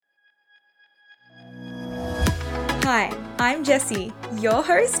Hi, I'm Jessie, your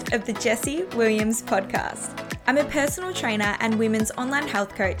host of the Jessie Williams podcast. I'm a personal trainer and women's online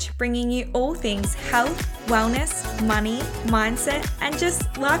health coach, bringing you all things health, wellness, money, mindset, and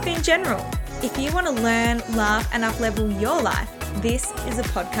just life in general. If you want to learn, laugh, and up-level your life, this is a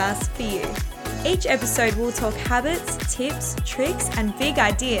podcast for you. Each episode will talk habits, tips, tricks, and big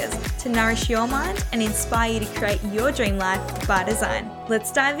ideas to nourish your mind and inspire you to create your dream life by design.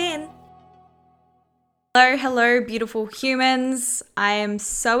 Let's dive in. Hello, beautiful humans. I am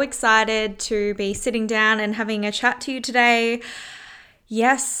so excited to be sitting down and having a chat to you today.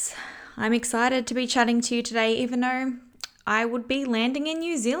 Yes, I'm excited to be chatting to you today, even though I would be landing in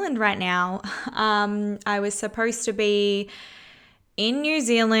New Zealand right now. I was supposed to be in New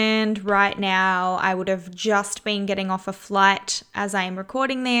Zealand right now. I would have just been getting off a flight as I am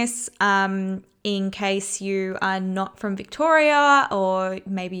recording this. In case you are not from Victoria, or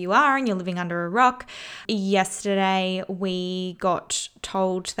maybe you are and you're living under a rock. Yesterday we got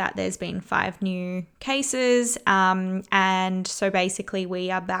told that there's been 5 new cases, and so basically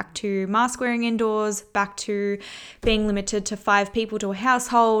we are back to mask wearing indoors, back to being limited to 5 people to a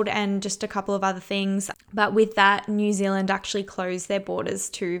household, and just a couple of other things. But with that, New Zealand actually closed their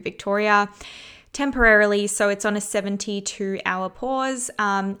borders to Victoria temporarily, so it's on a 72-hour pause,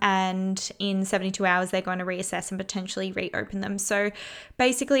 and in 72 hours they're going to reassess and potentially reopen them. So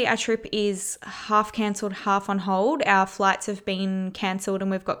basically our trip is half cancelled, half on hold. Our flights have been cancelled and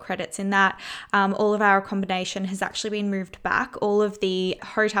we've got credits in that. All of our accommodation has actually been moved back. All of the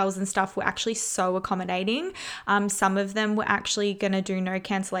hotels and stuff were actually so accommodating. Some of them were actually going to do no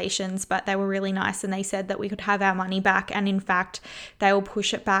cancellations, but they were really nice and they said that we could have our money back, and in fact they will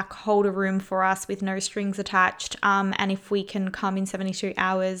push it back, hold a room for us with no strings attached, and if we can come in 72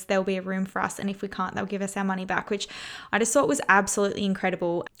 hours there'll be a room for us, and if we can't they'll give us our money back, which I just thought was absolutely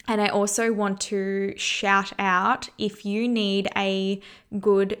incredible. And I also want to shout out, if you need a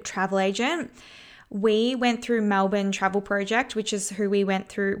good travel agent, we went through Melbourne Travel Project, which is who we went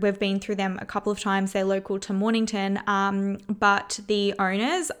through. We've been through them a couple of times. They're local to Mornington, but the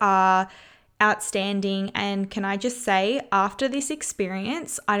owners are outstanding. And can I just say, after this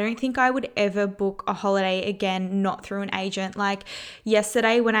experience, I don't think I would ever book a holiday again not through an agent. Like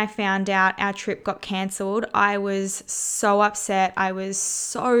yesterday when I found out our trip got cancelled, I was so upset. I was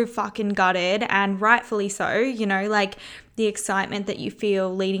so fucking gutted, and rightfully so, you know, like the excitement that you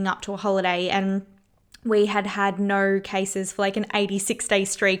feel leading up to a holiday. And we had no cases for like an 86-day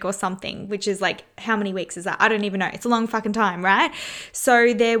streak or something, which is like, how many weeks is that? I don't even know. It's a long fucking time, right?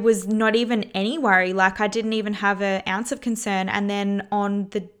 So there was not even any worry. Like I didn't even have an ounce of concern. And then on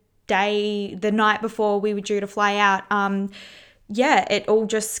the night before we were due to fly out, it all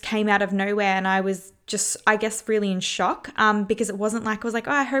just came out of nowhere. And I was just, I guess, really in shock, because it wasn't like, I was like,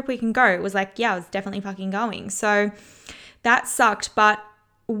 oh, I hope we can go. It was like, yeah, I was definitely fucking going. So that sucked. But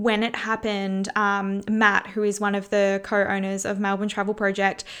when it happened, Matt, who is one of the co-owners of Melbourne Travel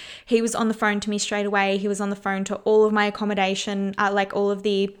Project, he was on the phone to me straight away. He was on the phone to all of my accommodation, like all of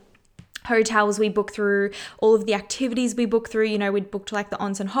the hotels we booked through, all of the activities we booked through. You know, we'd booked like the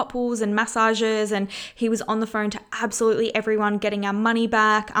onsen hot pools and massages, and he was on the phone to absolutely everyone getting our money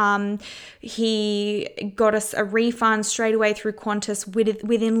back. He got us a refund straight away through Qantas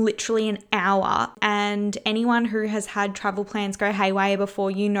within literally an hour. And anyone who has had travel plans go haywire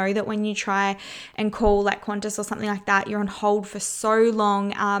before, you know that when you try and call like Qantas or something like that, you're on hold for so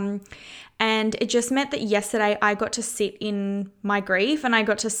long. And it just meant that yesterday I got to sit in my grief, and I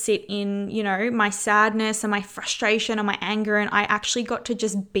got to sit in, you know, my sadness and my frustration and my anger. And I actually got to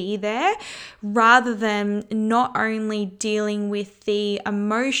just be there, rather than not only dealing with the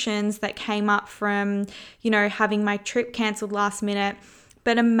emotions that came up from, you know, having my trip cancelled last minute.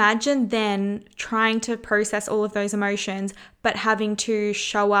 But imagine then trying to process all of those emotions, but having to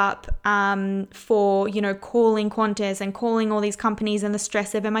show up for, you know, calling Qantas and calling all these companies, and the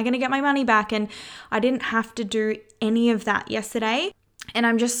stress of, am I going to get my money back? And I didn't have to do any of that yesterday. And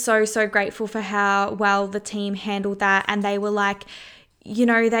I'm just so, so grateful for how well the team handled that. And they were like, you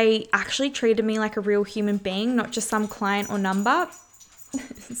know, they actually treated me like a real human being, not just some client or number.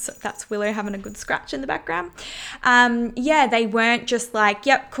 So that's Willow having a good scratch in the background. They weren't just like,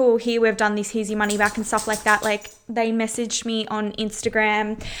 yep, cool, here, we've done this, here's your money back and stuff like that. Like they messaged me on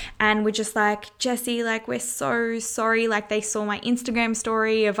Instagram and were just like, Jessie, like, we're so sorry. Like they saw my Instagram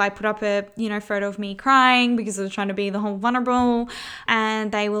story of, I put up a, you know, photo of me crying because I was trying to be the whole vulnerable,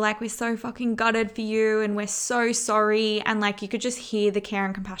 and they were like, we're so fucking gutted for you and we're so sorry. And like, you could just hear the care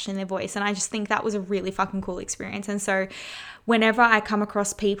and compassion in their voice. And I just think that was a really fucking cool experience. And so whenever I come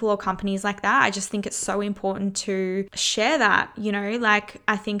across people or companies like that, I just think it's so important to share that, you know, like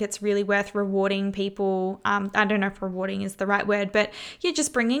I think it's really worth rewarding people. I don't don't know if rewarding is the right word, but yeah,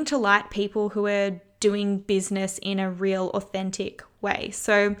 just bringing to light people who are doing business in a real authentic way.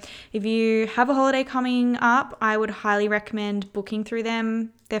 So if you have a holiday coming up, I would highly recommend booking through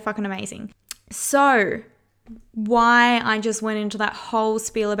them. They're fucking amazing. So why I just went into that whole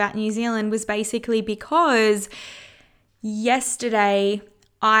spiel about New Zealand was basically because yesterday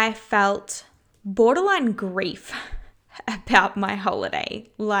I felt borderline grief about my holiday.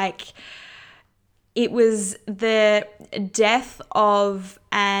 Like, it was the death of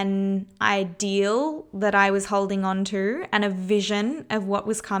an ideal that I was holding on to and a vision of what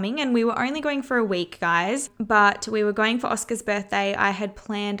was coming. And we were only going for a week, guys, but we were going for Oscar's birthday. I had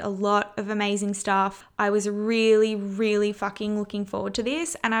planned a lot of amazing stuff. I was really, really fucking looking forward to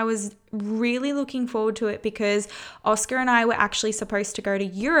this. And I was really looking forward to it because Oscar and I were actually supposed to go to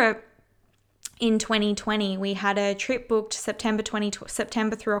Europe in 2020. We had a trip booked September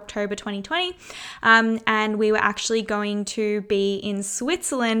through October 2020, and we were actually going to be in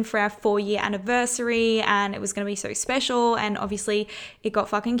Switzerland for our 4-year anniversary, and it was going to be so special. And obviously it got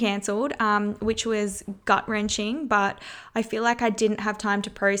fucking cancelled, which was gut-wrenching, but I feel like I didn't have time to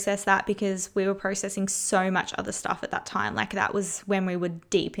process that because we were processing so much other stuff at that time. Like, that was when we were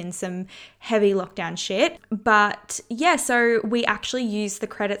deep in some heavy lockdown shit. But yeah, so we actually used the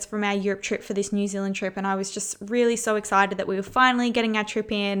credits from our Europe trip for this New Zealand trip, and I was just really so excited that we were finally getting our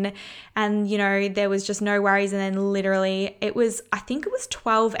trip in, and you know, there was just no worries. And then literally I think it was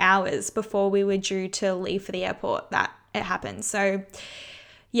 12 hours before we were due to leave for the airport that it happened. So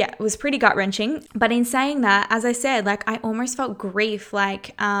yeah, it was pretty gut-wrenching. But in saying that, as I said, like, I almost felt grief,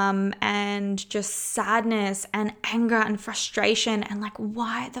 like, and just sadness and anger and frustration and like,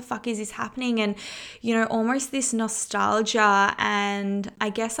 why the fuck is this happening? And, you know, almost this nostalgia. And I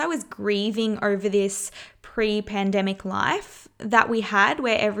guess I was grieving over this pre-pandemic life that we had,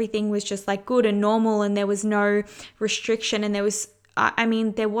 where everything was just like good and normal and there was no restriction, and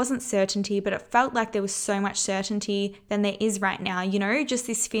there wasn't certainty, but it felt like there was so much certainty than there is right now, you know, just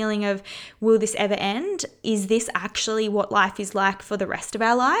this feeling of, will this ever end? Is this actually what life is like for the rest of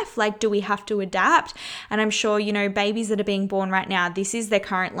our life? Like, do we have to adapt? And I'm sure, you know, babies that are being born right now, this is their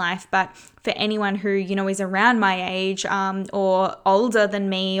current life, but for anyone who, you know, is around my age, or older than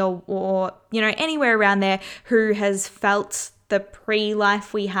me, or, you know, anywhere around there who has felt the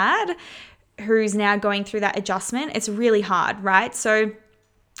pre-life we had, who's now going through that adjustment, it's really hard, right? So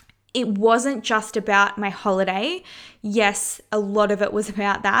it wasn't just about my holiday. Yes, a lot of it was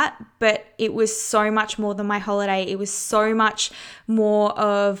about that, but it was so much more than my holiday. It was so much more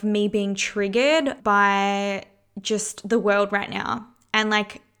of me being triggered by just the world right now. And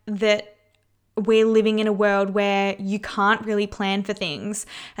like, that we're living in a world where you can't really plan for things,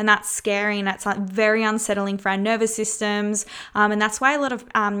 and that's scary, and that's very unsettling for our nervous systems, and that's why a lot of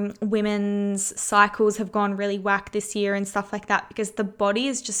women's cycles have gone really whack this year and stuff like that, because the body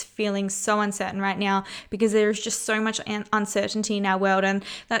is just feeling so uncertain right now because there's just so much uncertainty in our world, and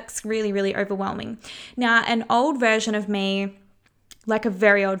that's really, really overwhelming. Now, an old version of me, like a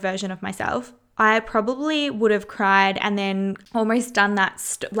very old version of myself, I probably would have cried and then almost done that,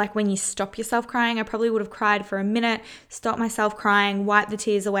 like when you stop yourself crying, I probably would have cried for a minute, stopped myself crying, wiped the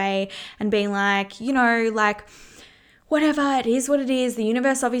tears away, and being like, you know, like, whatever, it is what it is. The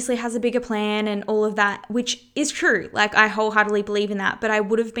universe obviously has a bigger plan and all of that, which is true. Like, I wholeheartedly believe in that, but I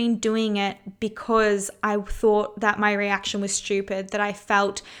would have been doing it because I thought that my reaction was stupid, that I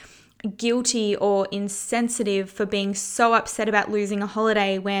felt guilty or insensitive for being so upset about losing a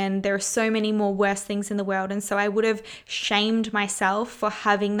holiday when there are so many more worse things in the world. And so I would have shamed myself for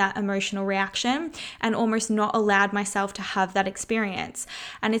having that emotional reaction and almost not allowed myself to have that experience.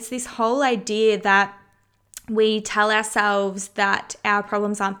 And it's this whole idea that we tell ourselves that our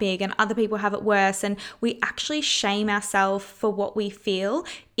problems aren't big and other people have it worse, and we actually shame ourselves for what we feel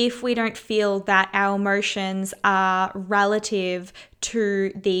if we don't feel that our emotions are relative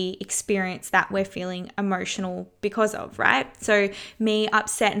to the experience that we're feeling emotional because of, right? So me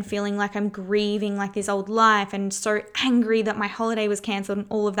upset and feeling like I'm grieving like this old life and so angry that my holiday was cancelled and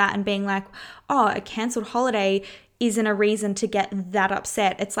all of that, and being like, oh, a cancelled holiday isn't a reason to get that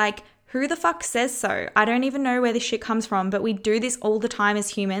upset. It's like, who the fuck says so? I don't even know where this shit comes from, but we do this all the time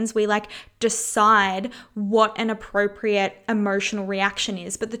as humans. We like decide what an appropriate emotional reaction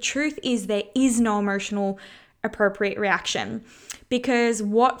is. But the truth is, there is no emotional appropriate reaction, because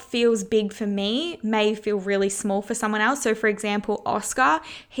what feels big for me may feel really small for someone else. So for example, Oscar,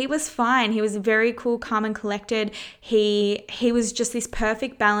 he was fine. He was very cool, calm and collected. He was just this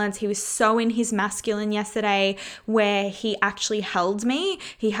perfect balance. He was so in his masculine yesterday, where he actually held me.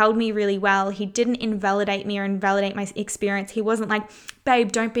 He held me really well. He didn't invalidate me or invalidate my experience. He wasn't like,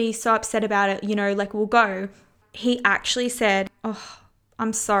 babe, don't be so upset about it, you know, like, we'll go. he actually said, "Oh,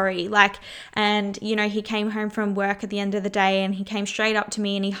 I'm sorry." Like, and he came home from work at the end of the day and he came straight up to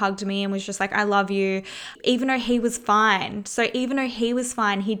me and he hugged me and was just like, "I love you." Even though he was fine. So even though he was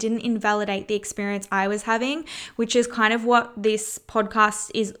fine, he didn't invalidate the experience I was having, which is kind of what this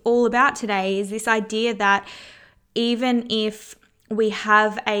podcast is all about today, is this idea that even if we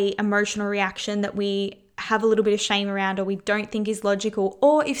have a emotional reaction that we have a little bit of shame around or we don't think is logical,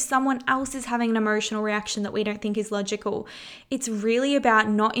 or if someone else is having an emotional reaction that we don't think is logical, it's really about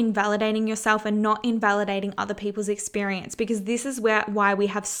not invalidating yourself and not invalidating other people's experience, because this is why we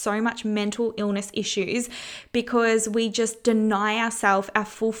have so much mental illness issues, because we just deny ourselves our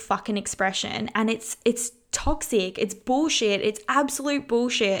full fucking expression. And it's toxic, it's bullshit, it's absolute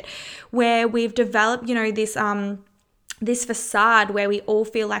bullshit, where we've developed, this facade where we all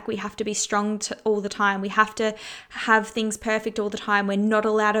feel like we have to be strong all the time. We have to have things perfect all the time. We're not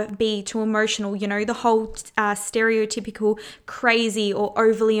allowed to be too emotional. The whole stereotypical crazy or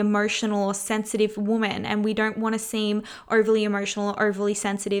overly emotional or sensitive woman. And we don't want to seem overly emotional or overly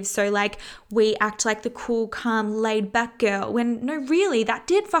sensitive. So like we act like the cool, calm, laid back girl, when no, really, that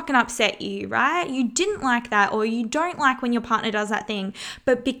did fucking upset you, right? You didn't like that, or you don't like when your partner does that thing.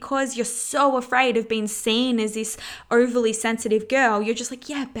 But because you're so afraid of being seen as this overly sensitive girl, you're just like,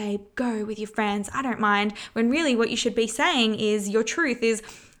 "Yeah, babe, go with your friends, I don't mind." When really what you should be saying is, your truth is,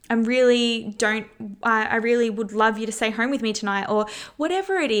 I really would love you to stay home with me tonight, or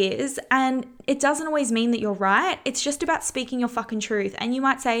whatever it is. And it doesn't always mean that you're right. It's just about speaking your fucking truth. And you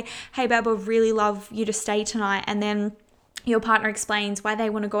might say, "Hey, babe, I'd really love you to stay tonight." And then your partner explains why they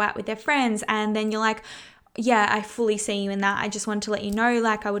want to go out with their friends. And then you're like, "Yeah, I fully see you in that. I just wanted to let you know,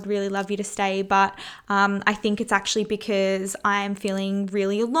 like, I would really love you to stay, but I think it's actually because I'm feeling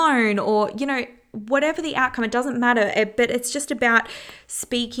really alone," or, whatever the outcome, it doesn't matter. But it's just about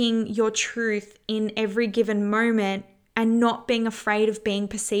speaking your truth in every given moment and not being afraid of being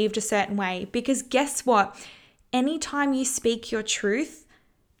perceived a certain way. Because guess what? Anytime you speak your truth,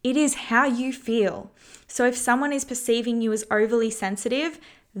 it is how you feel. So if someone is perceiving you as overly sensitive,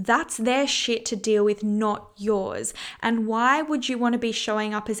 that's their shit to deal with, not yours. And why would you want to be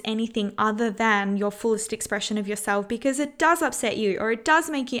showing up as anything other than your fullest expression of yourself? Because it does upset you, or it does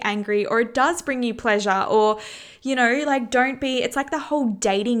make you angry, or it does bring you pleasure, or, it's like the whole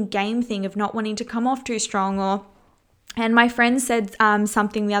dating game thing of not wanting to come off too strong. And my friend said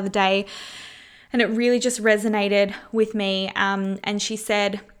something the other day, and it really just resonated with me. And she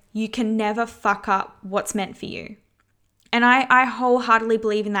said, "You can never fuck up what's meant for you." And I wholeheartedly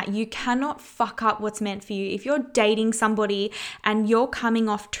believe in that. You cannot fuck up what's meant for you. If you're dating somebody and you're coming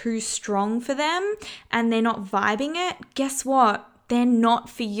off too strong for them and they're not vibing it, guess what? They're not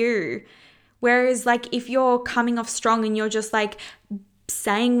for you. Whereas like if you're coming off strong and you're just like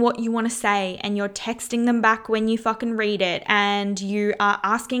saying what you want to say and you're texting them back when you fucking read it and you are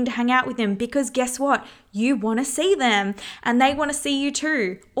asking to hang out with them because guess what? You want to see them and they want to see you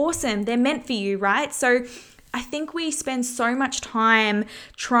too. Awesome. They're meant for you, right? So I think we spend so much time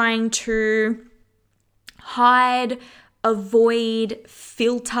trying to hide, avoid,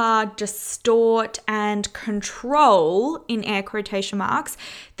 filter, distort, and control, in air quotation marks,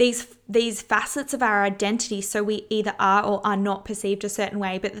 these facets of our identity so we either are or are not perceived a certain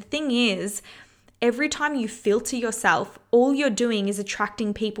way. But the thing is, every time you filter yourself, all you're doing is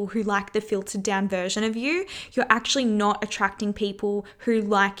attracting people who like the filtered down version of you. You're actually not attracting people who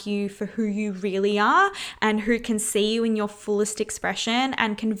like you for who you really are and who can see you in your fullest expression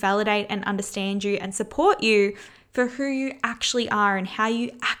and can validate and understand you and support you for who you actually are and how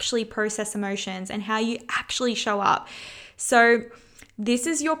you actually process emotions and how you actually show up. So this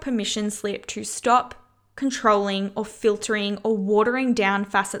is your permission slip to stop controlling or filtering or watering down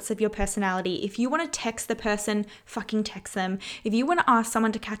facets of your personality. If you want to text the person, fucking text them. If you want to ask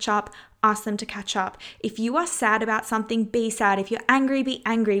someone to catch up, ask them to catch up. If you are sad about something, be sad. If you're angry, be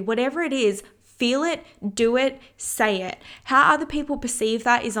angry. Whatever it is, feel it, do it, say it. How other people perceive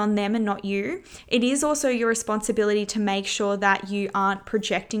that is on them and not you. It is also your responsibility to make sure that you aren't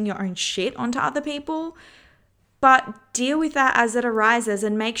projecting your own shit onto other people. But deal with that as it arises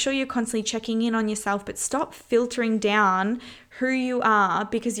and make sure you're constantly checking in on yourself, but stop filtering down who you are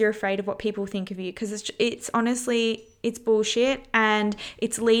because you're afraid of what people think of you. Because it's honestly, it's bullshit and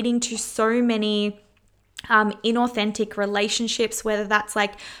it's leading to so many inauthentic relationships, whether that's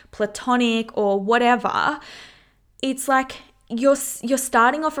like platonic or whatever. It's like you're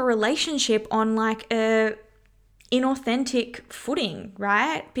starting off a relationship on like a inauthentic footing,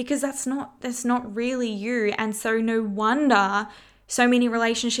 right? Because that's not really you. And so no wonder so many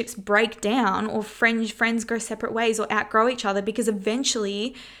relationships break down or friends go separate ways or outgrow each other, because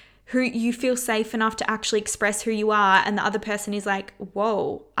eventually who you feel safe enough to actually express who you are, and the other person is like,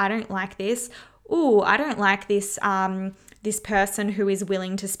 whoa, I don't like this. Ooh, I don't like this this person who is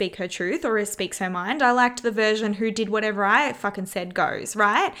willing to speak her truth or speaks her mind. I liked the version who did whatever I fucking said goes,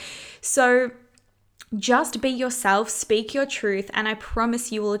 right? So just be yourself, speak your truth, and I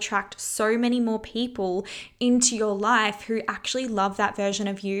promise you will attract so many more people into your life who actually love that version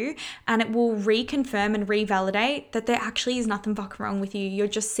of you, and it will reconfirm and revalidate that there actually is nothing fucking wrong with you. You're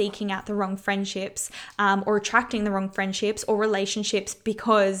just seeking out the wrong friendships, or attracting the wrong friendships or relationships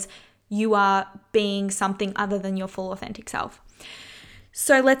because you are being something other than your full authentic self.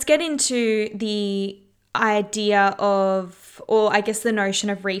 So let's get into the idea of, or I guess the notion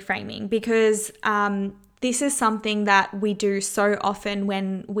of reframing, because this is something that we do so often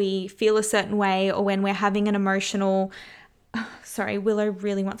when we feel a certain way or when we're having an emotional, sorry, Willow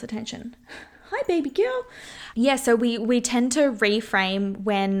really wants attention. Hi, baby girl. Yeah, so we tend to reframe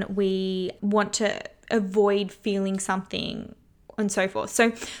when we want to avoid feeling something and so forth.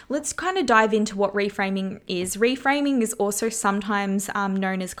 So let's kind of dive into what reframing is. Reframing is also sometimes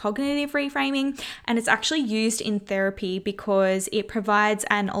known as cognitive reframing, and it's actually used in therapy because it provides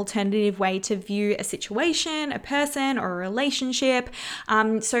an alternative way to view a situation, a person, or a relationship.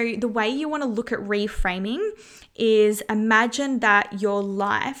 So the way you want to look at reframing is imagine that your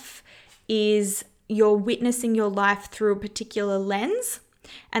life is, you're witnessing your life through a particular lens.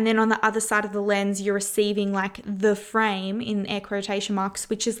 And then on the other side of the lens, you're receiving like the frame in air quotation marks,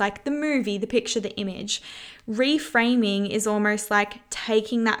 which is like the movie, the picture, the image. Reframing is almost like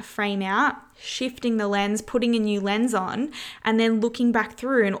taking that frame out, shifting the lens, putting a new lens on, and then looking back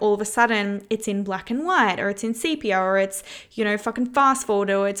through, and all of a sudden it's in black and white, or it's in sepia, or it's, fucking fast forward,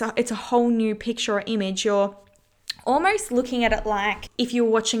 or it's a whole new picture or image. You're almost looking at it like if you're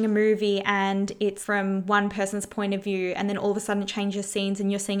watching a movie and it's from one person's point of view, and then all of a sudden it changes scenes and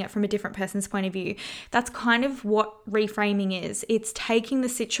you're seeing it from a different person's point of view. That's kind of what reframing is. It's taking the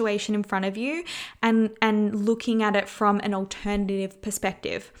situation in front of you and looking at it from an alternative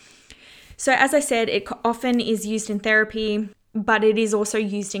perspective. So as I said, it often is used in therapy, but it is also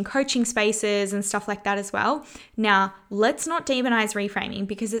used in coaching spaces and stuff like that as well. Now, let's not demonize reframing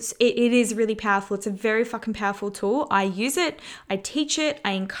because it is really powerful. It's a very fucking powerful tool. I use it, I teach it,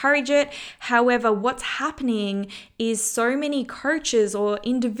 I encourage it. However, what's happening is so many coaches or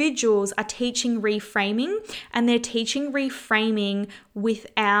individuals are teaching reframing, and they're teaching reframing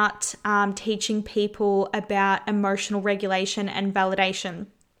without teaching people about emotional regulation and validation.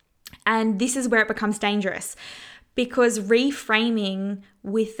 And this is where it becomes dangerous. Because reframing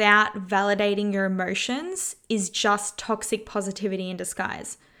without validating your emotions is just toxic positivity in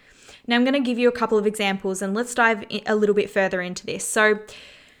disguise. Now, I'm going to give you a couple of examples and let's dive a little bit further into this. So,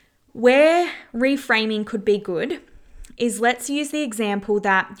 where reframing could be good is, let's use the example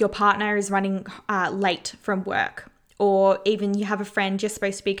that your partner is running late from work, or even you have a friend you're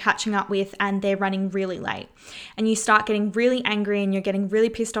supposed to be catching up with and they're running really late, and you start getting really angry and you're getting really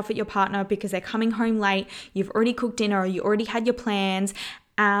pissed off at your partner because they're coming home late. You've already cooked dinner or you already had your plans,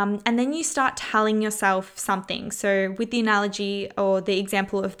 and then you start telling yourself something. So with the analogy or the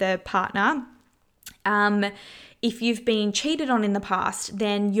example of the partner, if you've been cheated on in the past,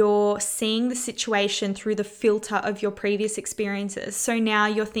 then you're seeing the situation through the filter of your previous experiences. So now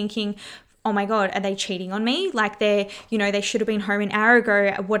you're thinking, oh my God, are they cheating on me? Like they should have been home an hour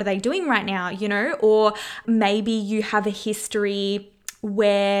ago. What are they doing right now? Or maybe you have a history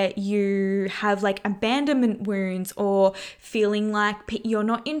where you have like abandonment wounds, or feeling like you're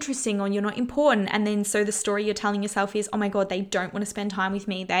not interesting or you're not important. And then so the story you're telling yourself is, oh my God, they don't want to spend time with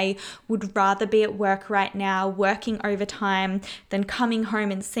me. They would rather be at work right now, working overtime, than coming home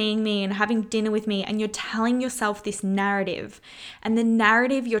and seeing me and having dinner with me. And you're telling yourself this narrative. And the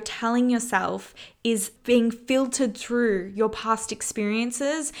narrative you're telling yourself is being filtered through your past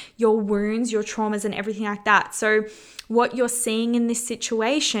experiences, your wounds, your traumas, and everything like that. So what you're seeing in this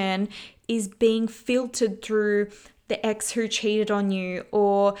situation is being filtered through the ex who cheated on you,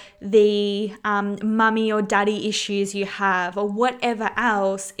 or the mummy or daddy issues you have, or whatever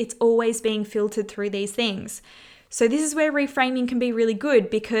else. It's always being filtered through these things. So this is where reframing can be really good,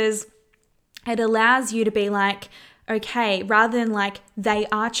 because it allows you to be like, okay, rather than like they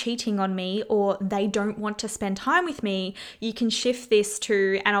are cheating on me or they don't want to spend time with me, you can shift this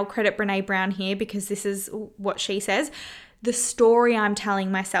to, and I'll credit Brene Brown here because this is what she says, the story I'm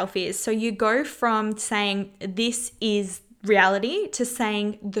telling myself is. So you go from saying this is reality to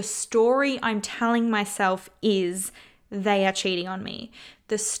saying the story I'm telling myself is they are cheating on me.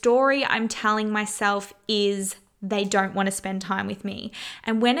 The story I'm telling myself is they don't want to spend time with me.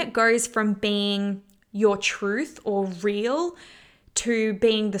 And when it goes from being your truth or real to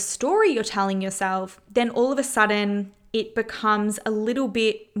being the story you're telling yourself, then all of a sudden it becomes a little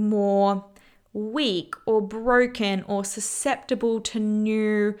bit more weak or broken or susceptible to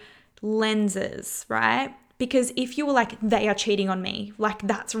new lenses, right? Because if you were like, they are cheating on me, like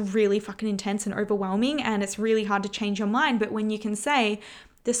that's really fucking intense and overwhelming and it's really hard to change your mind. But when you can say,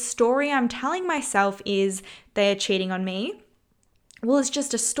 the story I'm telling myself is they are cheating on me, well, it's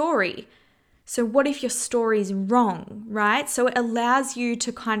just a story. So what if your story's wrong, right? So it allows you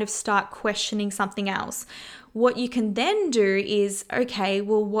to kind of start questioning something else. What you can then do is, okay,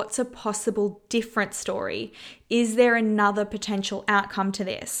 well, what's a possible different story? Is there another potential outcome to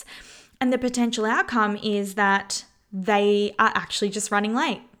this? And the potential outcome is that they are actually just running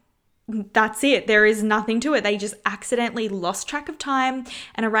late. That's it. There is nothing to it. They just accidentally lost track of time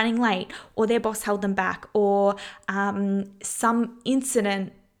and are running late, or their boss held them back, or some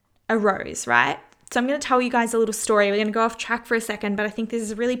incident arose, right? So I'm going to tell you guys a little story. We're going to go off track for a second, but I think this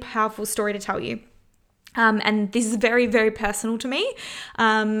is a really powerful story to tell you. And this is very, very personal to me.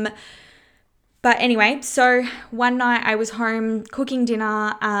 But anyway, so one night I was home cooking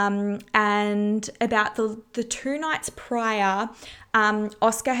dinner, and about the 2 nights prior,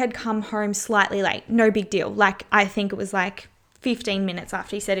 Oscar had come home slightly late. No big deal. Like, I think it was like 15 minutes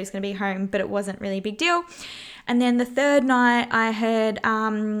after he said he was going to be home, but it wasn't really a big deal. And then the 3rd night I had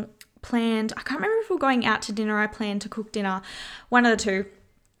planned, I can't remember if we were going out to dinner or I planned to cook dinner, one of the two.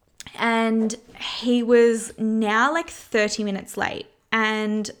 And he was now like 30 minutes late.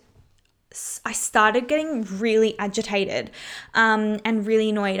 And I started getting really agitated and really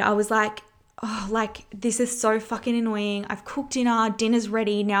annoyed. I was like, oh, like this is so fucking annoying. I've cooked dinner's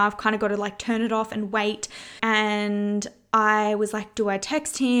ready. Now I've kind of got to like turn it off and wait. And I was like, do I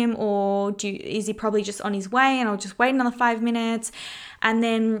text him or is he probably just on his way and I'll just wait another 5 minutes? And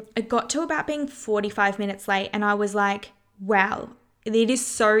then it got to about being 45 minutes late and I was like, wow, it is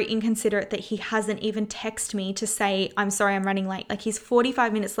so inconsiderate that he hasn't even texted me to say, I'm sorry, I'm running late. Like, he's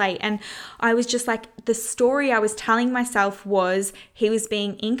 45 minutes late. And I was just like, the story I was telling myself was he was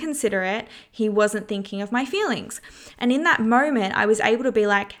being inconsiderate. He wasn't thinking of my feelings. And in that moment, I was able to be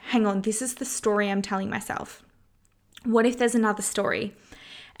like, hang on, this is the story I'm telling myself. What if there's another story?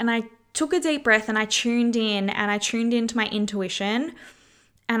 And I took a deep breath and I tuned into my intuition.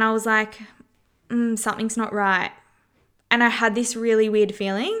 And I was like, something's not right. And I had this really weird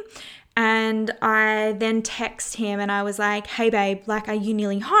feeling, and I then text him and I was like, hey babe, like, are you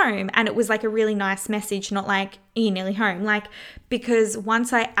nearly home? And it was like a really nice message, not like, are you nearly home? Like, because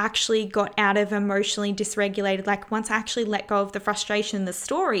once I actually got out of emotionally dysregulated, like once I actually let go of the frustration, the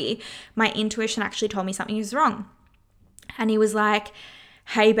story, my intuition actually told me something was wrong. And he was like,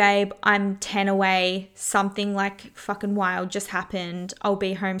 hey babe, I'm 10 away, something like fucking wild just happened, I'll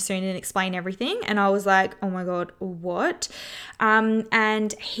be home soon, and explain everything. And I was like, oh my God, what?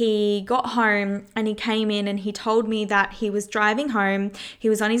 And he got home and he came in and he told me that he was driving home, he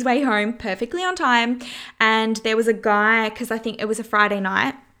was on his way home perfectly on time, and there was a guy, because I think it was a Friday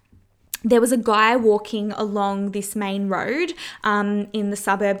night, there was a guy walking along this main road in the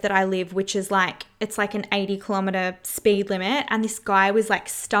suburb that I live, which is like, it's like an 80-kilometer speed limit. And this guy was like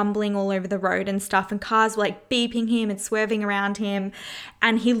stumbling all over the road and stuff, and cars were like beeping him and swerving around him.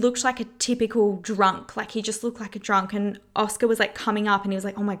 And he looked like a typical drunk, like he just looked like a drunk. And Oscar was like coming up and he was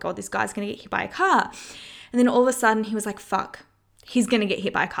like, oh my God, this guy's going to get hit by a car. And then all of a sudden he was like, fuck, he's going to get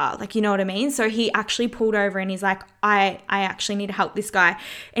hit by a car. Like, you know what I mean? So he actually pulled over and he's like, I actually need to help this guy.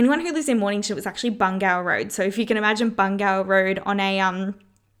 Anyone who lives in Mornington, it was actually Bungower Road. So if you can imagine Bungower Road on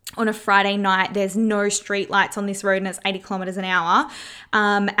a Friday night, there's no street lights on this road and it's 80 kilometers an hour.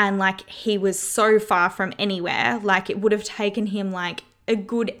 And like, he was so far from anywhere. Like, it would have taken him like a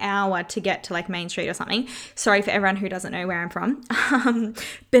good hour to get to like Main Street or something. Sorry for everyone who doesn't know where I'm from.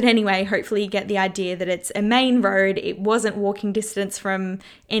 But anyway, hopefully you get the idea that it's a main road. It wasn't walking distance from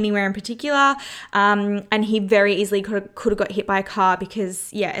anywhere in particular. And he very easily could have got hit by a car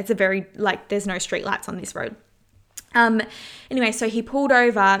because, yeah, it's a very, like, there's no street lights on this road. Anyway, so he pulled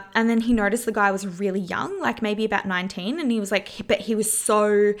over and then he noticed the guy was really young, like maybe about 19. And he was like, but he was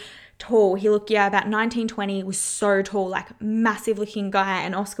so tall. He looked, about 19, 20, was so tall, like massive looking guy.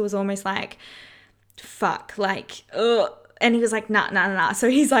 And Oscar was almost like, fuck, like, ugh. And he was like, nah. So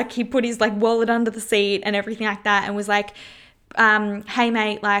he's like, he put his like wallet under the seat and everything like that and was like, hey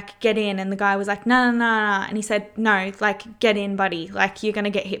mate, like, get in. And the guy was like, no. And he said, no, like, get in, buddy. Like, you're going to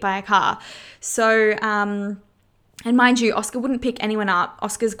get hit by a car. So, and mind you, Oscar wouldn't pick anyone up.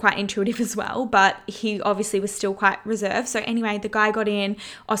 Oscar's quite intuitive as well, but he obviously was still quite reserved. So anyway, the guy got in.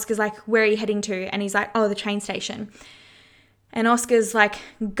 Oscar's like, where are you heading to? And he's like, oh, the train station. And Oscar's like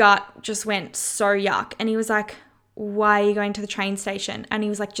gut just went so yuck. And he was like, why are you going to the train station? And he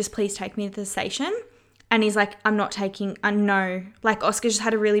was like, just please take me to the station. And he's like, I'm not taking, no. Like, Oscar just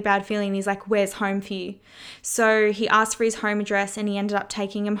had a really bad feeling. He's like, where's home for you? So he asked for his home address and he ended up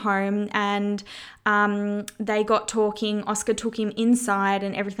taking him home, and they got talking. Oscar took him inside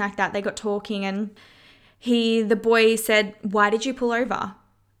and everything like that. They got talking, and the boy said, why did you pull over?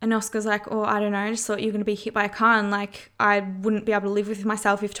 And Oscar's like, oh, I don't know. I just thought you were going to be hit by a car, and like, I wouldn't be able to live with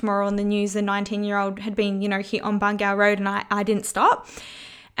myself if tomorrow on the news a 19-year-old had been, hit on Bungow Road and I didn't stop.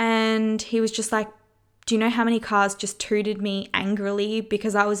 And he was just like, do you know how many cars just tooted me angrily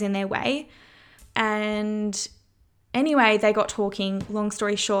because I was in their way? And anyway, they got talking. Long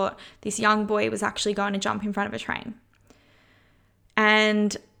story short, this young boy was actually going to jump in front of a train.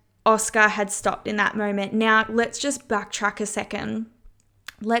 And Oscar had stopped in that moment. Now, let's just backtrack a second.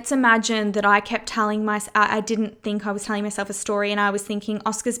 Let's imagine that I kept telling myself, I didn't think I was telling myself a story, and I was thinking,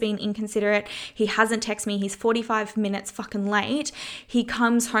 Oscar's been inconsiderate. He hasn't texted me. He's 45 minutes fucking late. He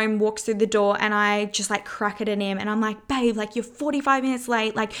comes home, walks through the door, and I just like crack it at him. And I'm like, babe, like, you're 45 minutes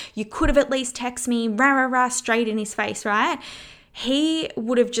late. Like, you could have at least texted me, straight in his face, right? He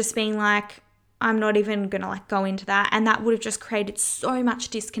would have just been like, I'm not even going to like go into that. And that would have just created so much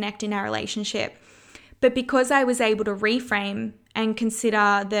disconnect in our relationship. But because I was able to reframe and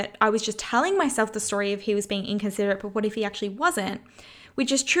consider that I was just telling myself the story of he was being inconsiderate, but what if he actually wasn't?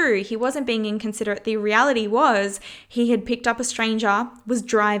 Which is true. He wasn't being inconsiderate. The reality was he had picked up a stranger, was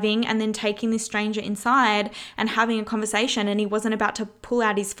driving, and then taking this stranger inside and having a conversation, and he wasn't about to pull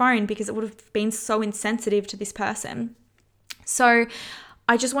out his phone because it would have been so insensitive to this person. So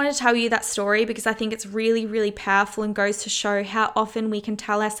I just want to tell you that story because I think it's really, really powerful and goes to show how often we can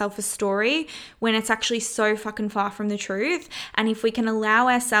tell ourselves a story when it's actually so fucking far from the truth. And if we can allow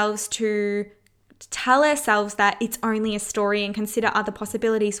ourselves to tell ourselves that it's only a story and consider other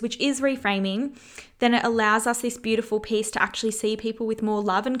possibilities, which is reframing, then it allows us this beautiful piece to actually see people with more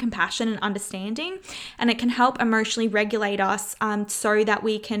love and compassion and understanding. And it can help emotionally regulate us so that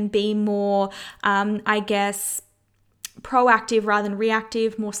we can be more, proactive rather than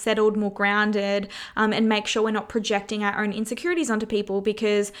reactive, more settled, more grounded, and make sure we're not projecting our own insecurities onto people,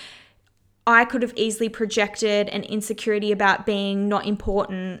 because I could have easily projected an insecurity about being not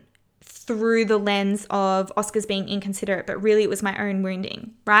important through the lens of Oscar's being inconsiderate, but really it was my own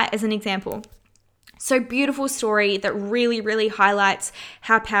wounding, right? As an example. So beautiful story that really, really highlights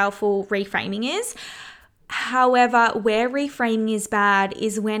how powerful reframing is. However, where reframing is bad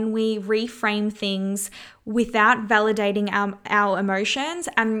is when we reframe things without validating our emotions,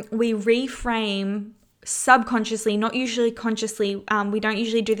 and we reframe subconsciously, not usually consciously. We don't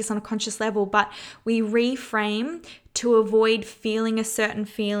usually do this on a conscious level, but we reframe to avoid feeling a certain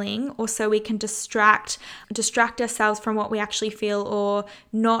feeling, or so we can distract ourselves from what we actually feel, or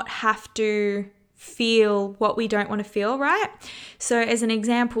not have to feel what we don't want to feel, right? So as an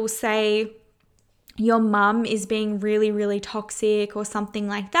example, say your mum is being really, really toxic or something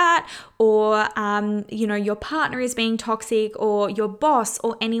like that, or, your partner is being toxic, or your boss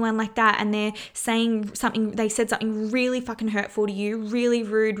or anyone like that, and they said something really fucking hurtful to you, really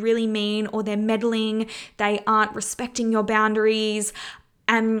rude, really mean, or they're meddling, they aren't respecting your boundaries,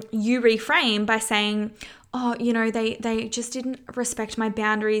 and you reframe by saying, oh, they just didn't respect my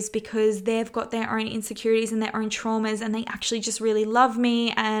boundaries because they've got their own insecurities and their own traumas, and they actually just really love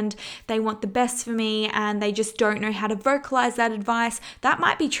me and they want the best for me, and they just don't know how to vocalize that advice. That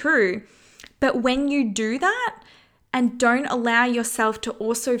might be true. But when you do that and don't allow yourself to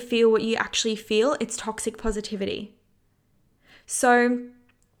also feel what you actually feel, it's toxic positivity. So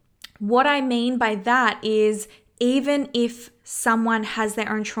what I mean by that is, even if someone has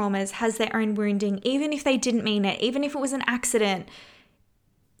their own traumas, has their own wounding, even if they didn't mean it, even if it was an accident,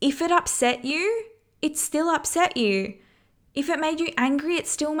 if it upset you, it still upset you. If it made you angry, it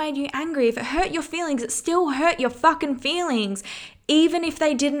still made you angry. If it hurt your feelings, it still hurt your fucking feelings, even if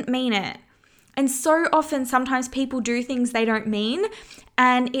they didn't mean it. And so often, sometimes people do things they don't mean,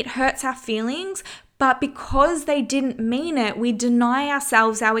 and it hurts our feelings, but because they didn't mean it, we deny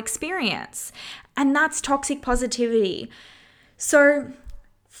ourselves our experience. And that's toxic positivity. So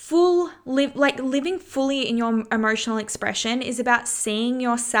living fully in your emotional expression is about seeing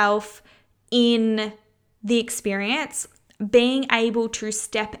yourself in the experience, being able to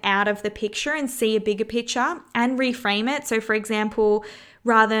step out of the picture and see a bigger picture and reframe it. So for example,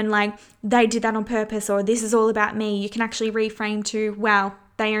 rather than like, they did that on purpose, or this is all about me, you can actually reframe to, wow,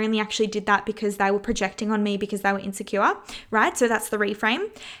 they only actually did that because they were projecting on me because they were insecure, right? So that's the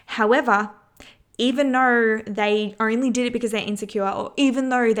reframe. However, even though they only did it because they're insecure, or even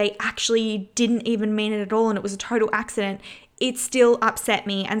though they actually didn't even mean it at all and it was a total accident, it still upset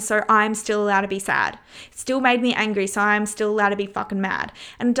me, and so I'm still allowed to be sad. It still made me angry, so I'm still allowed to be fucking mad.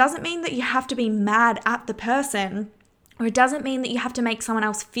 And it doesn't mean that you have to be mad at the person, or it doesn't mean that you have to make someone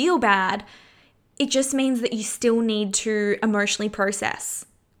else feel bad. It just means that you still need to emotionally process,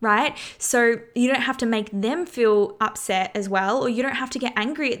 right? So you don't have to make them feel upset as well, or you don't have to get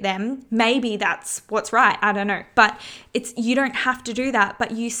angry at them. Maybe that's what's right. I don't know. But you don't have to do that, but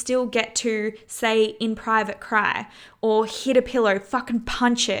you still get to say in private cry or hit a pillow, fucking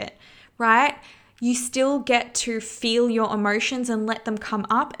punch it, right? You still get to feel your emotions and let them come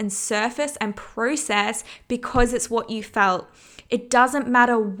up and surface and process because it's what you felt. It doesn't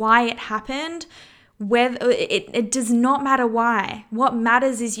matter why it happened. Whether it does not matter why. What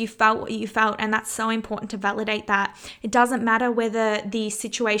matters is you felt what you felt, and that's so important to validate that. It doesn't matter whether the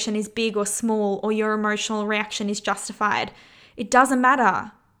situation is big or small, or your emotional reaction is justified. It doesn't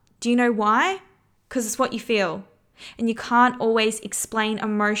matter. Do you know why? Because it's what you feel. And you can't always explain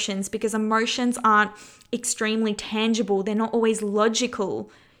emotions because emotions aren't extremely tangible. They're not always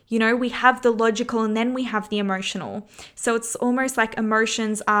logical. You know, we have the logical and then we have the emotional. So it's almost like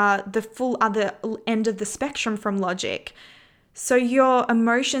emotions are the full other end of the spectrum from logic. So your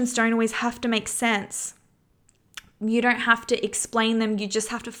emotions don't always have to make sense. You don't have to explain them, you just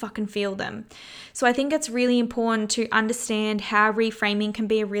have to fucking feel them. So I think it's really important to understand how reframing can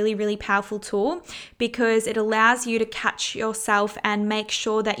be a really, really powerful tool because it allows you to catch yourself and make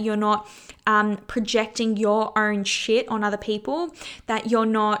sure that you're not projecting your own shit on other people, that you're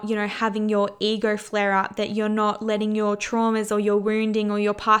not, having your ego flare up, that you're not letting your traumas or your wounding or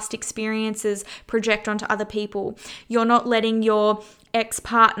your past experiences project onto other people. You're not letting your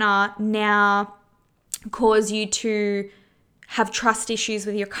ex-partner now cause you to have trust issues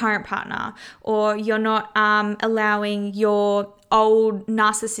with your current partner, or you're not allowing your old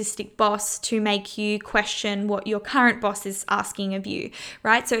narcissistic boss to make you question what your current boss is asking of you,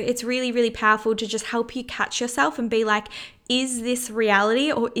 right? So it's really, really powerful to just help you catch yourself and be like, is this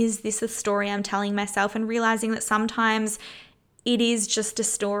reality or is this a story I'm telling myself? And realizing that sometimes it is just a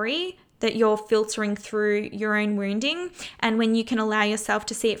story that you're filtering through your own wounding. And when you can allow yourself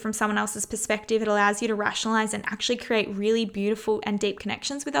to see it from someone else's perspective, it allows you to rationalize and actually create really beautiful and deep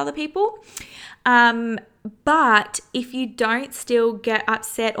connections with other people. But if you don't still get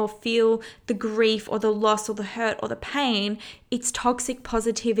upset or feel the grief or the loss or the hurt or the pain, it's toxic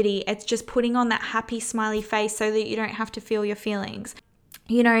positivity. It's just putting on that happy smiley face so that you don't have to feel your feelings.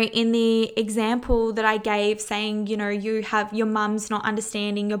 In the example that I gave saying, you have your mum's not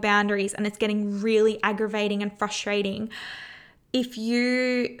understanding your boundaries and it's getting really aggravating and frustrating. If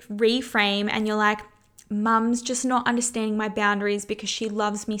you reframe and you're like, mum's just not understanding my boundaries because she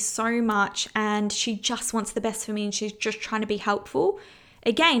loves me so much and she just wants the best for me and she's just trying to be helpful.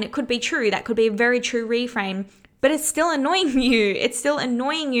 Again, it could be true. That could be a very true reframe. But it's still annoying you. It's still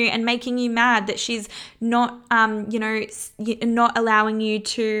annoying you and making you mad that she's not, not allowing you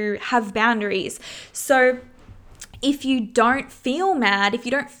to have boundaries. So if you don't feel mad, if you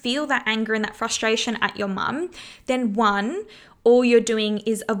don't feel that anger and that frustration at your mum, then one, all you're doing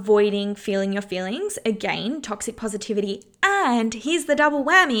is avoiding feeling your feelings. Again, toxic positivity. And here's the double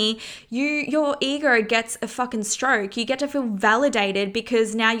whammy. Your ego gets a fucking stroke. You get to feel validated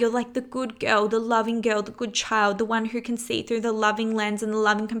because now you're like the good girl, the loving girl, the good child, the one who can see through the loving lens and the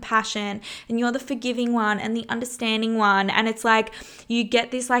loving compassion. And you're the forgiving one and the understanding one. And it's like you get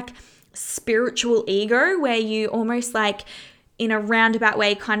this like spiritual ego where you almost like in a roundabout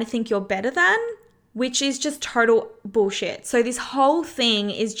way kind of think you're better than, which is just total bullshit. So this whole thing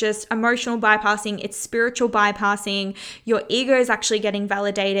is just emotional bypassing. It's spiritual bypassing. Your ego is actually getting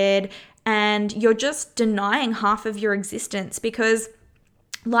validated and you're just denying half of your existence because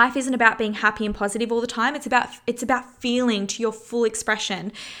life isn't about being happy and positive all the time. It's about feeling to your full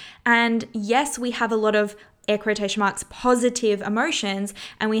expression. And yes, we have a lot of air quotation marks positive emotions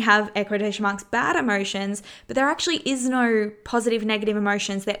and we have air quotation marks bad emotions, but there actually is no positive negative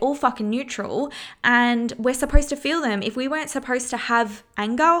emotions. They're all fucking neutral and we're supposed to feel them. If we weren't supposed to have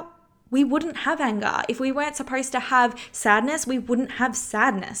anger, we wouldn't have anger. If we weren't supposed to have sadness, we wouldn't have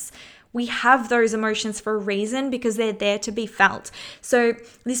sadness. We have those emotions for a reason because they're there to be felt. So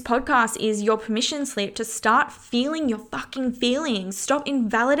this podcast is your permission slip to start feeling your fucking feelings. Stop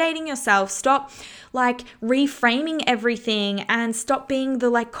invalidating yourself. Stop like reframing everything and stop being the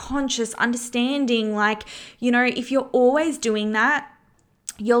like conscious understanding. Like, if you're always doing that,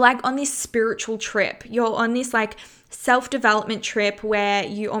 you're like on this spiritual trip. You're on this like self-development trip where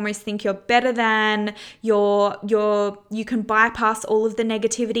you almost think you're better than, you can bypass all of the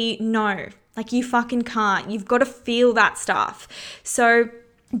negativity. No, like you fucking can't. You've got to feel that stuff. So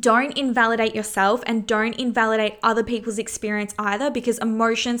Don't invalidate yourself and don't invalidate other people's experience either, because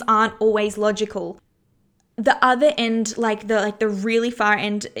emotions aren't always logical. The other end, like the really far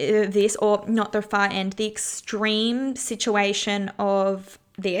end of this, or not the far end, the extreme situation of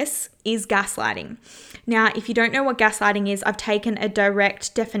this is gaslighting. Now, if you don't know what gaslighting is, I've taken a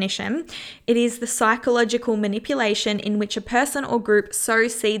direct definition. It is the psychological manipulation in which a person or group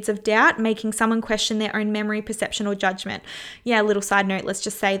sows seeds of doubt, making someone question their own memory, perception, or judgment. Yeah, little side note, let's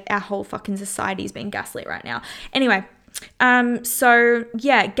just say our whole fucking society is being gaslit right now. Anyway,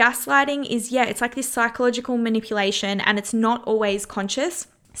 gaslighting is, it's like this psychological manipulation, and it's not always conscious.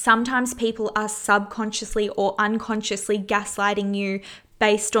 Sometimes people are subconsciously or unconsciously gaslighting you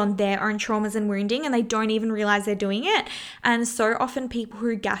based on their own traumas and wounding, and they don't even realize they're doing it. And so often people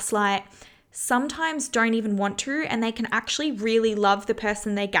who gaslight sometimes don't even want to, and they can actually really love the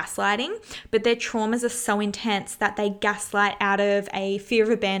person they're gaslighting, but their traumas are so intense that they gaslight out of a fear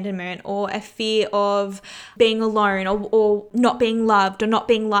of abandonment or a fear of being alone or not being loved or not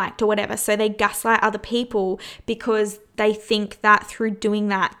being liked or whatever. So they gaslight other people because they think that through doing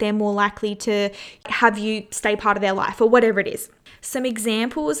that, they're more likely to have you stay part of their life or whatever it is. Some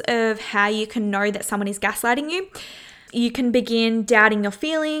examples of how you can know that someone is gaslighting you. You can begin doubting your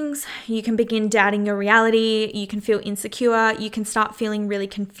feelings. You can begin doubting your reality. You can feel insecure. You can start feeling really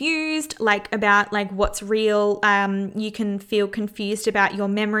confused, about what's real. You can feel confused about your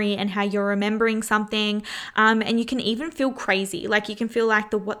memory and how you're remembering something. And you can even feel crazy. You can feel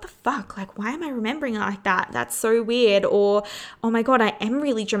what the fuck? Why am I remembering it like that? That's so weird. Or, oh my God, I am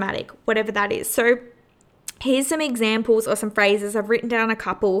really dramatic, whatever that is. So here's some examples or some phrases. I've written down a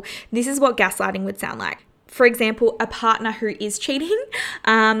couple. This is what gaslighting would sound like. For example, a partner who is cheating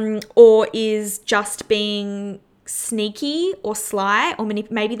or is just being sneaky or sly, or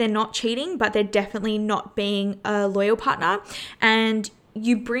maybe they're not cheating, but they're definitely not being a loyal partner. And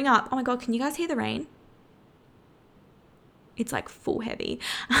you bring up, oh my God, can you guys hear the rain? It's full heavy.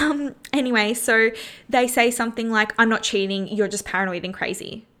 Anyway, so they say something like, I'm not cheating, you're just paranoid and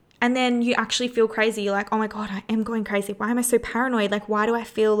crazy. And then you actually feel crazy. You're like, oh my God, I am going crazy. Why am I so paranoid? Why do I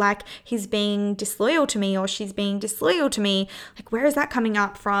feel like he's being disloyal to me or she's being disloyal to me? Where is that coming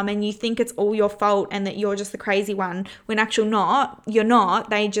up from? And you think it's all your fault and that you're just the crazy one, when actually you're not.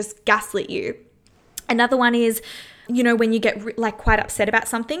 They just gaslit you. Another one is, when you get quite upset about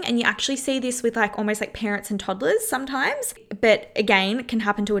something, and you actually see this with almost parents and toddlers sometimes, but again, it can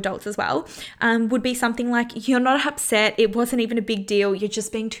happen to adults as well, would be something like, you're not upset, it wasn't even a big deal, you're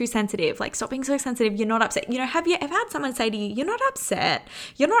just being too sensitive. Stop being so sensitive, you're not upset. Have you ever had someone say to you, you're not upset,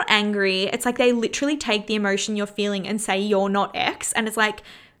 you're not angry? It's they literally take the emotion you're feeling and say you're not X, and it's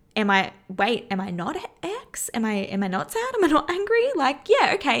am I not X? Am I not sad? Am I not angry?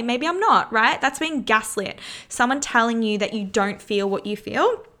 Yeah, okay, maybe I'm not, right? That's being gaslit. Someone telling you that you don't feel what you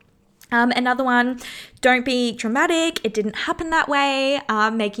feel. Another one, don't be dramatic. It didn't happen that way,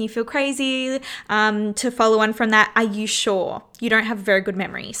 making you feel crazy. To follow on from that, are you sure? You don't have a very good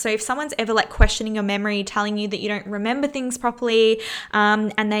memory. So if someone's ever questioning your memory, telling you that you don't remember things properly,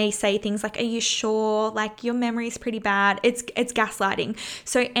 and they say things like, are you sure? Your memory is pretty bad. It's gaslighting.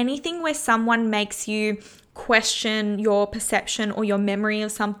 So anything where someone makes you question your perception or your memory of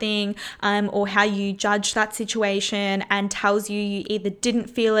something, or how you judge that situation, and tells you either didn't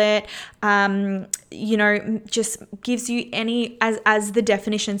feel it, just gives you any, as the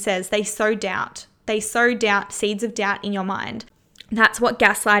definition says, they sow doubt, seeds of doubt in your mind. That's what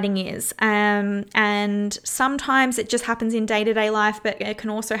gaslighting is. And sometimes it just happens in day-to-day life, but it can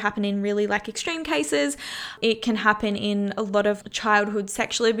also happen in really extreme cases. It can happen in a lot of childhood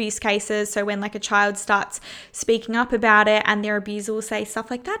sexual abuse cases. So when a child starts speaking up about it, and their abuser will say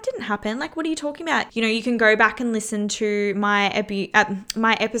stuff like, that didn't happen. What are you talking about? You can go back and listen to my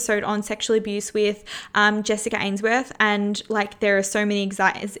episode on sexual abuse with Jessica Ainsworth, and there are so many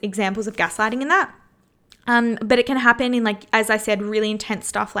examples of gaslighting in that. But it can happen in, as I said, really intense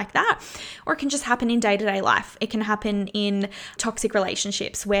stuff like that, or it can just happen in day-to-day life. It can happen in toxic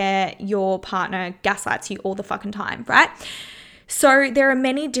relationships where your partner gaslights you all the fucking time, right? So there are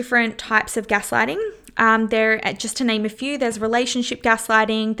many different types of gaslighting. Just to name a few, there's relationship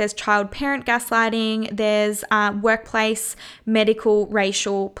gaslighting, there's child-parent gaslighting, there's workplace, medical,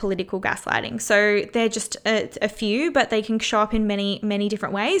 racial, political gaslighting. So they're just a few, but they can show up in many, many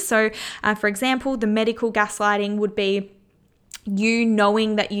different ways. So, for example, the medical gaslighting would be you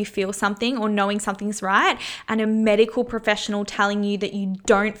knowing that you feel something or knowing something's right, and a medical professional telling you that you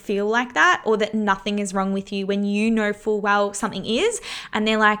don't feel like that, or that nothing is wrong with you, when you know full well something is, and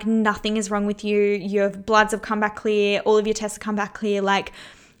they're like, nothing is wrong with you, your bloods have come back clear, all of your tests have come back clear,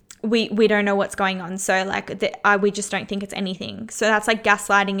 we don't know what's going on. So like we just don't think it's anything. So that's like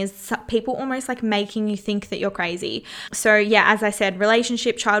gaslighting, is people almost like making you think that you're crazy. So yeah, as I said,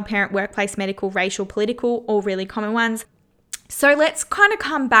 relationship, child, parent, workplace, medical, racial, political, all really common ones. So let's kind of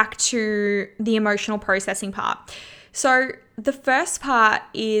come back to the emotional processing part. So the first part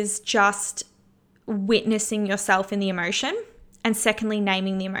is just witnessing yourself in the emotion, and secondly,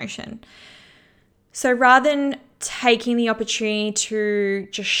 naming the emotion. So rather than taking the opportunity to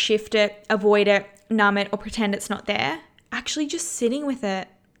just shift it, avoid it, numb it, or pretend it's not there, actually just sitting with it,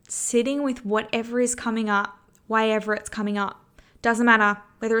 sitting with whatever is coming up, wherever it's coming up. Doesn't matter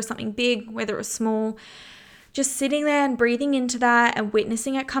whether it's something big, whether it's small, just sitting there and breathing into that and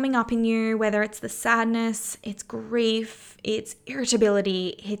witnessing it coming up in you, whether it's the sadness, it's grief, it's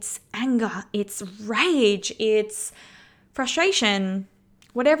irritability, it's anger, it's rage, it's frustration,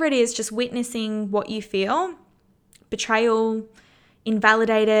 whatever it is, just witnessing what you feel, betrayal,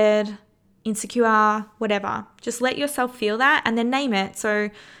 invalidated, insecure, whatever. Just let yourself feel that and then name it. So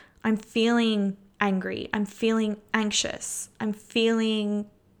I'm feeling angry. I'm feeling anxious. I'm feeling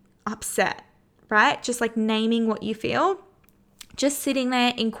upset, right? Just like naming what you feel, just sitting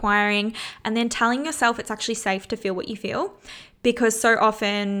there inquiring and then telling yourself it's actually safe to feel what you feel, because so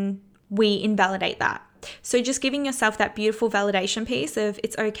often we invalidate that. So just giving yourself that beautiful validation piece of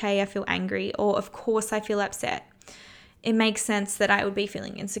it's okay, I feel angry, or of course I feel upset. It makes sense that I would be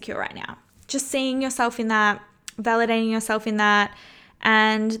feeling insecure right now. Just seeing yourself in that, validating yourself in that,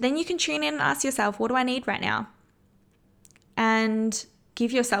 and then you can tune in and ask yourself, what do I need right now? And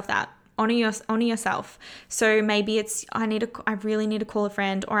give yourself that. Honor yourself. So maybe it's I really need to call a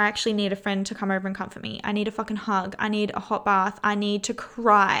friend, or I actually need a friend to come over and comfort me. I need a fucking hug. I need a hot bath. I need to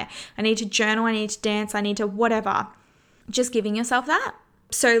cry. I need to journal. I need to dance. I need to whatever. Just giving yourself that.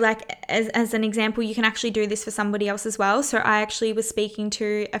 So like as an example, you can actually do this for somebody else as well. So I actually was speaking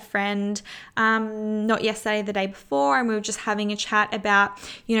to a friend, not yesterday, the day before, and we were just having a chat about,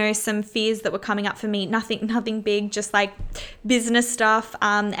 some fears that were coming up for me. Nothing big, just like business stuff,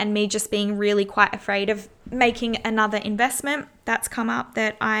 and me just being really quite afraid of making another investment that's come up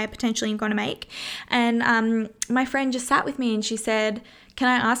that I potentially am going to make. And my friend just sat with me and she said, "Can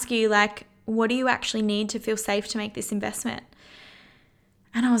I ask you, like, what do you actually need to feel safe to make this investment?"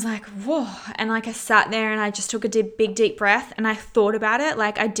 And I was like, whoa. And like I sat there and I just took a big, deep breath and I thought about it.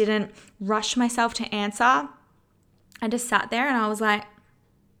 Like I didn't rush myself to answer. I just sat there and I was like,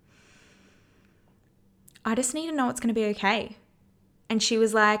 I just need to know it's going to be okay. And she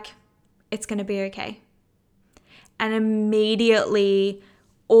was like, it's going to be okay. And immediately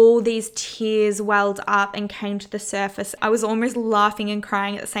all these tears welled up and came to the surface. I was almost laughing and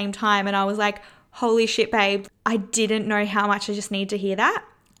crying at the same time. And I was like, holy shit, babe. I didn't know how much I just need to hear that.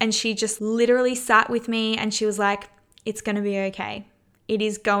 And she just literally sat with me and she was like, it's going to be okay. It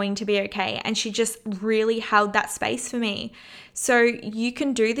is going to be okay. And she just really held that space for me. So you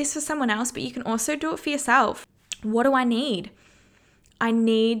can do this for someone else, but you can also do it for yourself. What do I need? I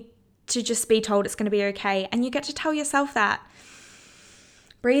need to just be told it's going to be okay. And you get to tell yourself that.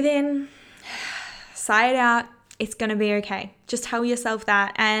 Breathe in, sigh it out. It's going to be okay. Just tell yourself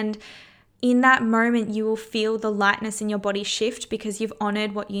that. And in that moment, you will feel the lightness in your body shift because you've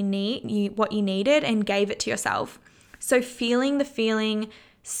honored what you needed and gave it to yourself. So feeling the feeling,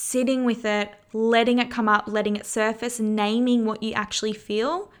 sitting with it, letting it come up, letting it surface, naming what you actually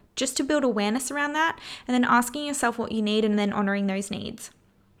feel, just to build awareness around that, and then asking yourself what you need and then honoring those needs.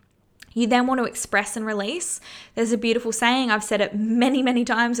 You then want to express and release. There's a beautiful saying, I've said it many, many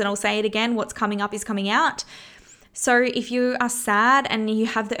times, and I'll say it again, what's coming up is coming out. So if you are sad and you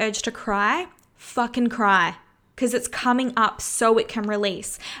have the urge to cry, fucking cry, because it's coming up so it can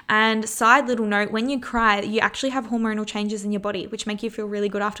release. And side little note, when you cry, you actually have hormonal changes in your body, which make you feel really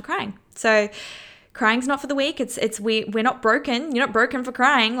good after crying. So crying's not for the weak. We're not broken. You're not broken for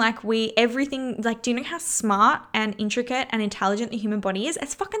crying. Everything, do you know how smart and intricate and intelligent the human body is?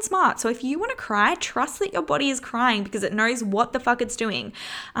 It's fucking smart. So if you want to cry, trust that your body is crying because it knows what the fuck it's doing.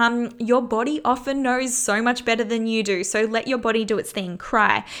 Your body often knows so much better than you do. So let your body do its thing.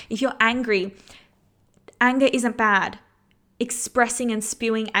 Cry. If you're angry, anger isn't bad. Expressing and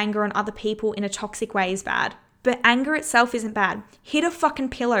spewing anger on other people in a toxic way is bad. But anger itself isn't bad. Hit a fucking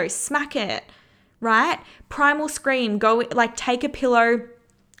pillow, smack it. Right? Primal scream, go take a pillow,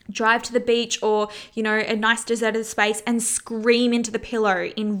 drive to the beach or, a nice deserted space and scream into the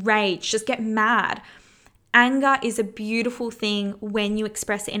pillow in rage. Just get mad. Anger is a beautiful thing when you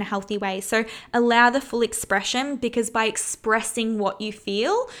express it in a healthy way. So allow the full expression, because by expressing what you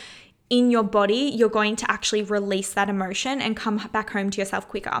feel in your body, you're going to actually release that emotion and come back home to yourself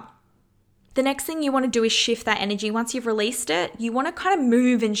quicker. The next thing you want to do is shift that energy. Once you've released it, you want to kind of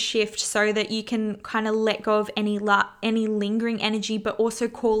move and shift so that you can kind of let go of any lingering energy, but also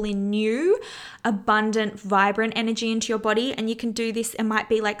call in new, abundant, vibrant energy into your body. And you can do this. It might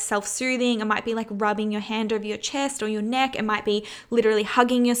be like self-soothing. It might be like rubbing your hand over your chest or your neck. It might be literally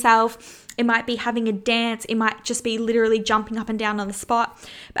hugging yourself. It might be having a dance. It might just be literally jumping up and down on the spot,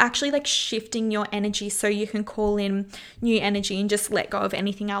 but actually like shifting your energy so you can call in new energy and just let go of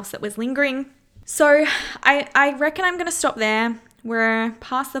anything else that was lingering. So I reckon I'm going to stop there. We're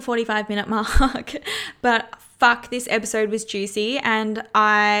past the 45-minute mark, but fuck, this episode was juicy and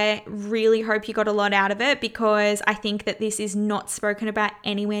I really hope you got a lot out of it because I think that this is not spoken about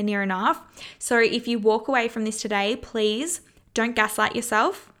anywhere near enough. So if you walk away from this today, please don't gaslight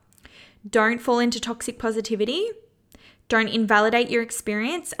yourself. Don't fall into toxic positivity. Don't invalidate your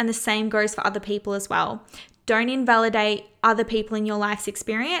experience. And the same goes for other people as well. Don't invalidate other people in your life's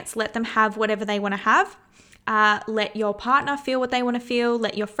experience. Let them have whatever they want to have. Let your partner feel what they want to feel.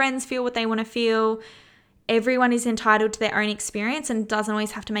 Let your friends feel what they want to feel. Everyone is entitled to their own experience and it doesn't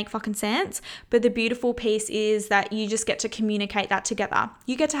always have to make fucking sense. But the beautiful piece is that you just get to communicate that together.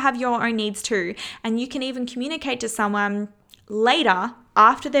 You get to have your own needs too. And you can even communicate to someone later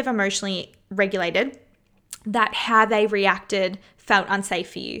after they've emotionally regulated that how they reacted felt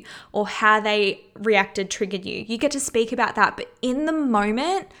unsafe for you or how they reacted triggered you. You get to speak about that, but in the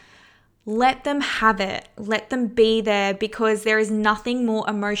moment, let them have it. Let them be there because there is nothing more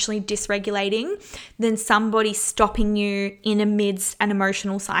emotionally dysregulating than somebody stopping you in amidst an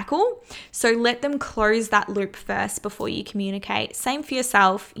emotional cycle. So let them close that loop first before you communicate. Same for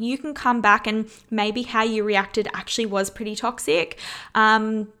yourself. You can come back and maybe how you reacted actually was pretty toxic.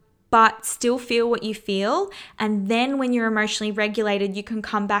 But still feel what you feel. And then when you're emotionally regulated, you can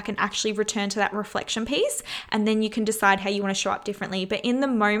come back and actually return to that reflection piece. And then you can decide how you want to show up differently. But in the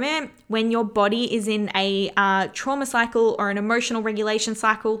moment, when your body is in a trauma cycle or an emotional regulation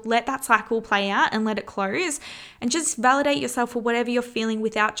cycle, let that cycle play out and let it close. And just validate yourself for whatever you're feeling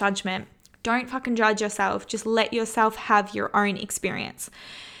without judgment. Don't fucking judge yourself. Just let yourself have your own experience.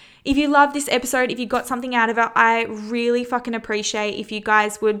 If you love this episode, if you got something out of it, I really fucking appreciate if you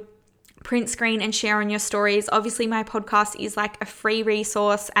guys would print screen and share on your stories. Obviously, my podcast is like a free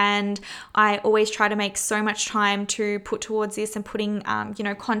resource and I always try to make so much time to put towards this and putting,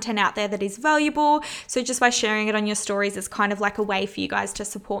 content out there that is valuable. So just by sharing it on your stories, it's kind of like a way for you guys to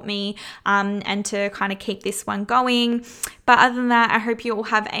support me and to kind of keep this one going. But other than that, I hope you all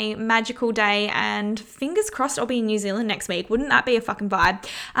have a magical day and fingers crossed I'll be in New Zealand next week. Wouldn't that be a fucking vibe?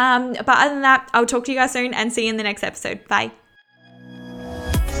 But other than that, I'll talk to you guys soon and see you in the next episode. Bye.